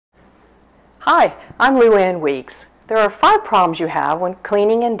Hi, I'm Lou Ann Weeks. There are 5 problems you have when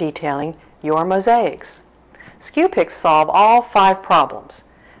cleaning and detailing your mosaics. Skew picks solve all 5 problems.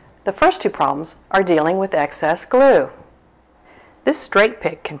 The first 2 problems are dealing with excess glue. This straight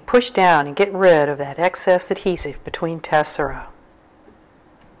pick can push down and get rid of that excess adhesive between tessera.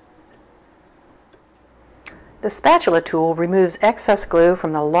 The spatula tool removes excess glue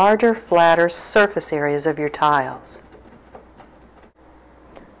from the larger, flatter surface areas of your tiles.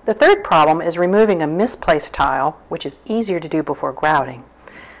 The third problem is removing a misplaced tile, which is easier to do before grouting.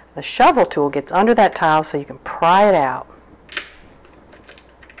 The shovel tool gets under that tile so you can pry it out.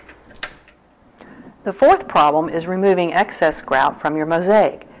 The fourth problem is removing excess grout from your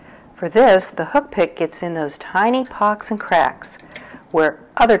mosaic. For this, the hook pick gets in those tiny pocks and cracks where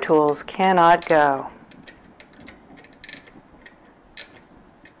other tools cannot go.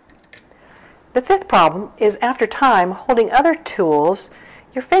 The fifth problem is after time holding other tools,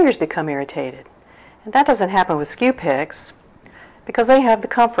 your fingers become irritated. And that doesn't happen with skew picks because they have the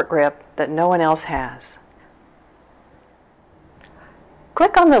comfort grip that no one else has.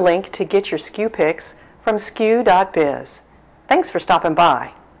 Click on the link to get your skew picks from skew.biz. Thanks for stopping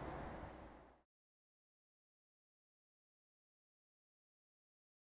by.